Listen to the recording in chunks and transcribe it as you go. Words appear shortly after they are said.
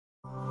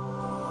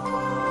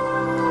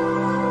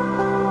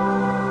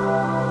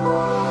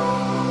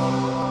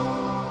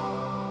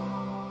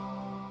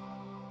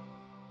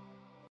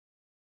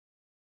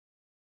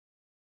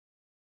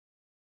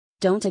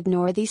Don't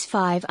ignore these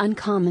 5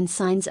 uncommon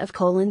signs of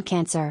colon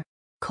cancer.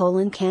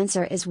 Colon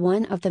cancer is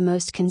one of the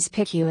most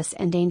conspicuous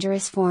and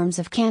dangerous forms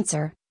of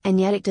cancer, and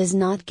yet it does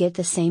not get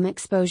the same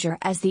exposure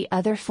as the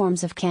other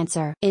forms of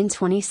cancer. In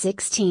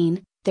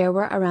 2016, there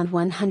were around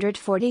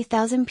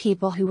 140,000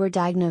 people who were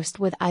diagnosed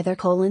with either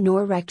colon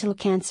or rectal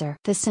cancer.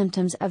 The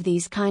symptoms of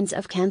these kinds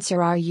of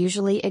cancer are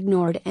usually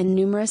ignored and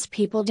numerous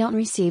people don't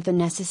receive the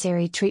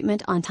necessary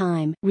treatment on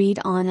time. Read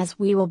on as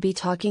we will be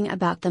talking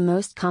about the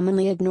most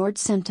commonly ignored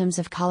symptoms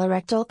of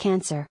colorectal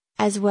cancer,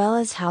 as well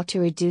as how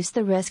to reduce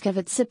the risk of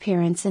its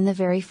appearance in the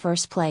very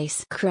first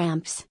place.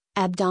 Cramps.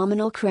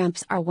 Abdominal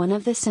cramps are one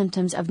of the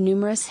symptoms of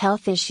numerous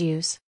health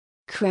issues.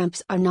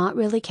 Cramps are not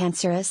really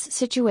cancerous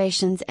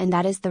situations, and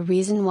that is the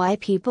reason why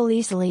people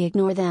easily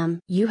ignore them.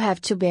 You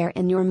have to bear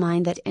in your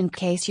mind that in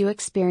case you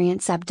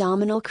experience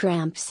abdominal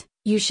cramps,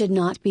 you should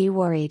not be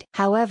worried.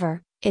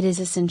 However, it is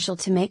essential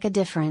to make a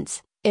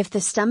difference. If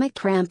the stomach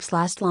cramps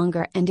last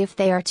longer and if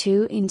they are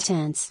too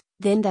intense,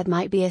 then that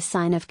might be a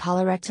sign of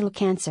colorectal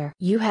cancer.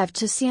 You have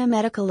to see a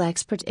medical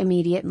expert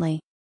immediately.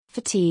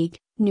 Fatigue.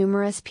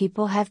 Numerous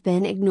people have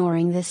been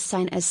ignoring this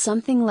sign as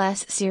something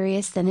less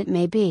serious than it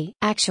may be.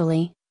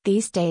 Actually,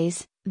 these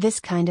days, this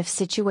kind of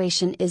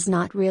situation is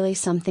not really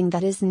something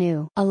that is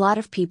new. A lot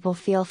of people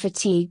feel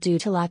fatigue due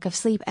to lack of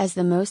sleep as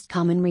the most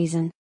common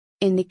reason.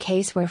 In the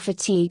case where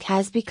fatigue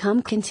has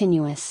become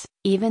continuous,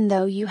 even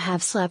though you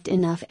have slept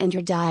enough and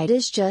your diet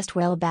is just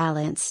well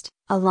balanced,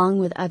 along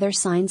with other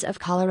signs of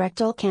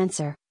colorectal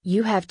cancer,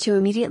 you have to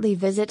immediately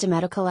visit a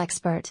medical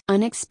expert.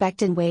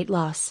 Unexpected weight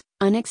loss.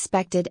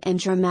 Unexpected and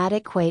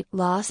dramatic weight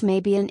loss may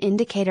be an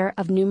indicator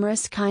of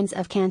numerous kinds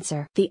of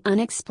cancer. The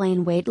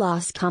unexplained weight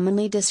loss,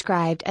 commonly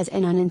described as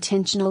an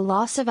unintentional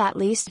loss of at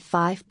least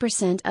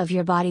 5% of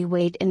your body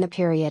weight in the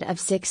period of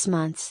 6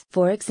 months.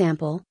 For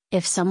example,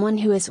 if someone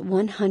who is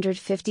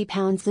 150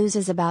 pounds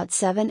loses about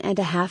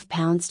 7.5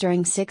 pounds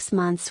during 6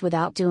 months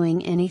without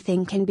doing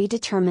anything, can be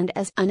determined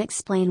as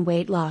unexplained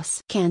weight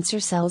loss. Cancer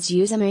cells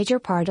use a major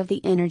part of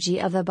the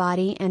energy of the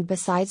body, and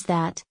besides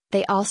that,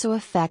 they also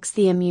affects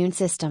the immune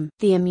system.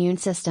 The immune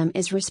system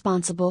is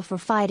responsible for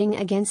fighting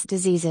against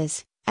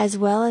diseases, as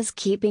well as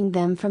keeping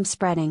them from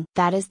spreading.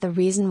 That is the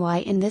reason why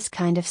in this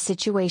kind of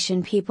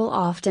situation people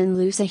often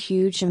lose a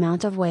huge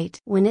amount of weight.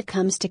 When it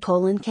comes to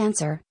colon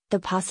cancer, the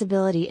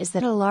possibility is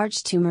that a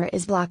large tumor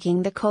is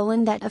blocking the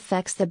colon that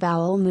affects the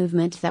bowel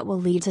movement that will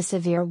lead to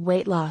severe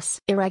weight loss.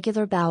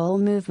 Irregular bowel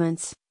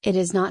movements. It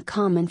is not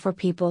common for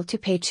people to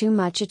pay too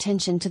much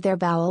attention to their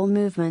bowel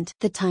movement.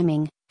 The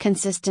timing,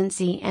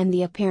 consistency and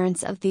the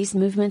appearance of these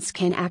movements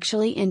can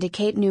actually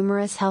indicate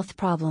numerous health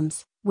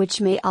problems,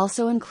 which may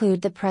also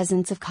include the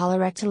presence of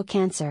colorectal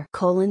cancer.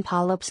 Colon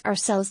polyps are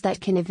cells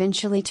that can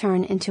eventually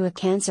turn into a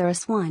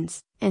cancerous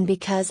ones, and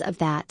because of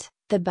that,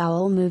 the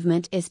bowel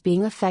movement is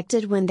being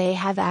affected when they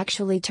have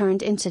actually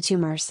turned into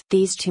tumors.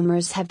 These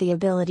tumors have the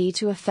ability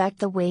to affect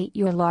the way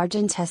your large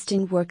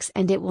intestine works,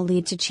 and it will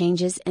lead to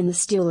changes in the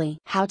stoolie.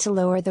 How to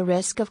lower the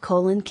risk of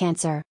colon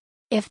cancer.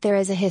 If there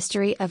is a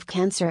history of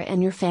cancer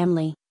in your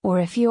family,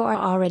 or if you are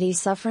already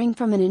suffering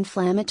from an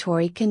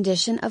inflammatory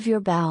condition of your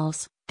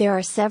bowels, there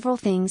are several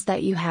things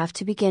that you have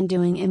to begin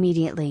doing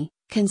immediately.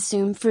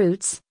 Consume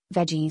fruits,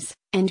 veggies,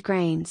 and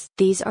grains.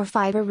 These are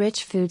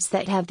fiber-rich foods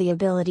that have the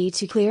ability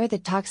to clear the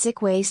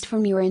toxic waste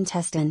from your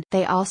intestine.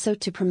 They also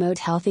to promote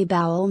healthy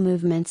bowel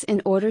movements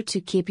in order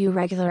to keep you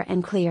regular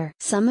and clear.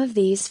 Some of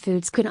these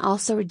foods can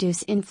also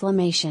reduce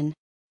inflammation.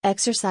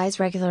 Exercise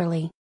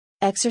regularly.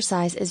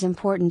 Exercise is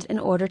important in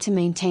order to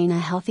maintain a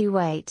healthy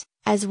weight,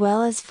 as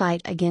well as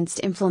fight against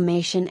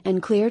inflammation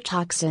and clear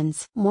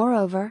toxins.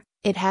 Moreover,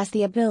 it has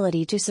the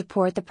ability to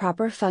support the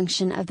proper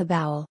function of the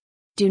bowel.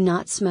 Do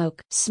not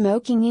smoke.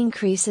 Smoking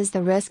increases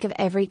the risk of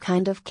every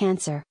kind of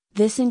cancer.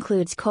 This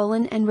includes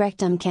colon and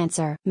rectum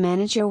cancer.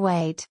 Manage your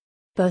weight.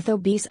 Both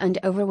obese and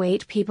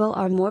overweight people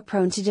are more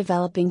prone to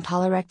developing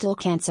colorectal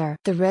cancer.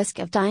 The risk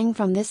of dying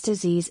from this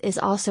disease is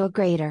also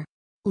greater.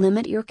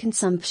 Limit your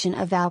consumption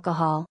of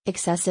alcohol.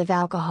 Excessive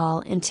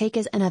alcohol intake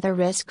is another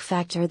risk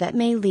factor that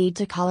may lead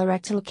to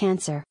colorectal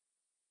cancer.